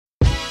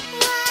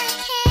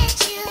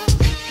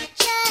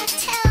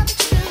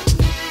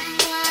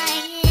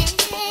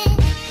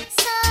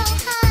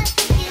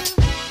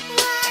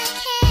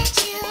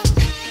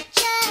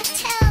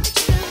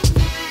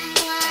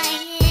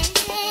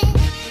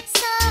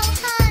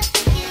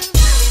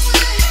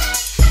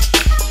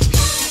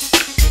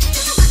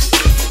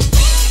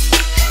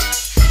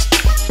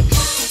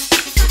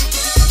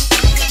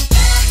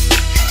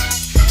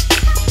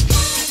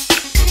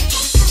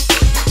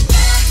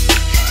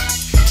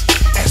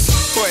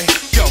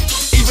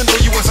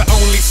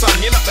son,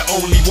 you're not the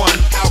only one.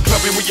 Out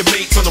clubbing with your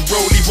mates on a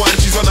rolly one.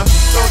 She's on a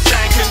don't try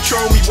and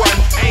control me one.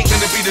 Ain't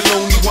gonna be the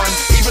lonely one.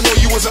 Even though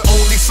you was the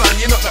only son,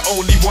 you're not the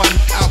only one.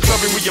 Out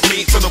clubbing with your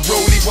mates on a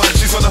rolly one.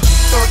 She's on a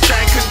don't try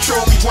and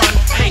control me one.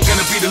 Ain't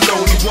gonna be the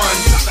lonely one.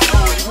 You're not the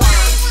only one.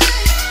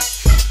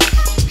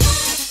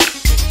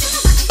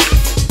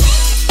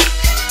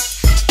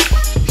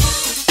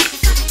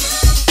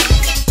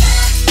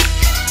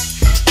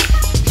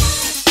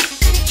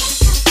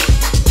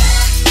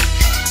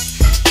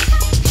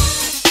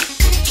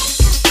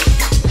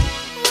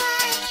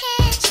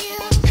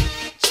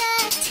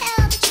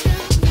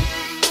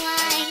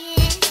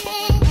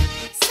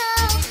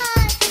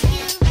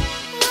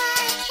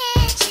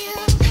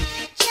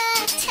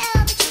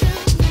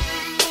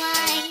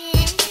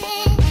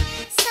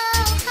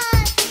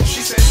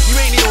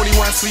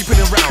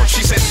 Sleeping around.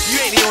 She said, you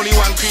ain't the only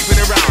one creeping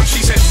around.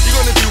 She said, you're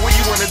gonna do what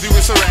you wanna do,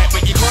 it's alright,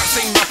 but you can't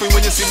say nothing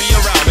when you see me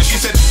around. And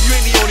she said, you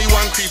ain't the only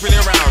one creeping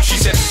around.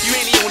 She said, you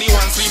ain't the only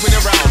one sleeping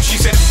around.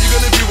 She said, you're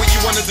gonna do what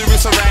you wanna do,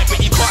 it's alright,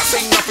 but you can't say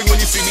nothing when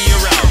you see me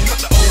around. You're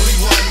not the only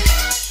one.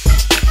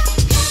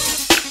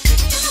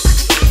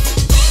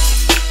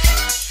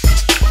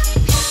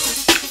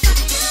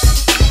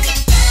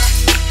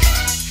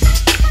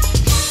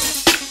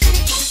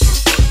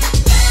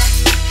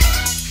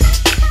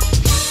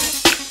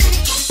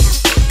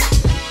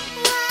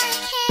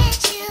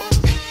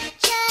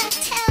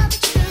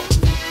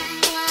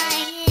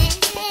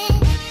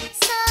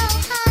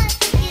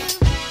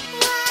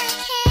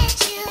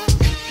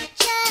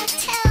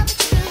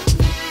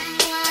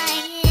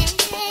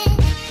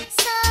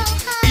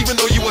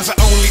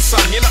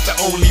 You're not the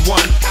only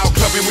one. Out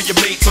clubbing with your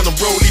mates on a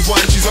rolly one.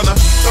 She's on a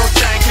don't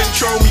try and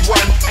control me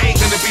one. Ain't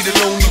gonna be the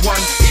lonely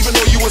one. Even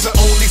though you was the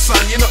only son,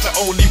 you're not the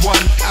only one.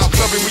 Out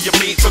clubbing with your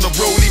mates on a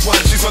rolly one.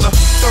 She's on a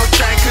don't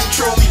try and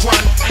control me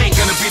one. Ain't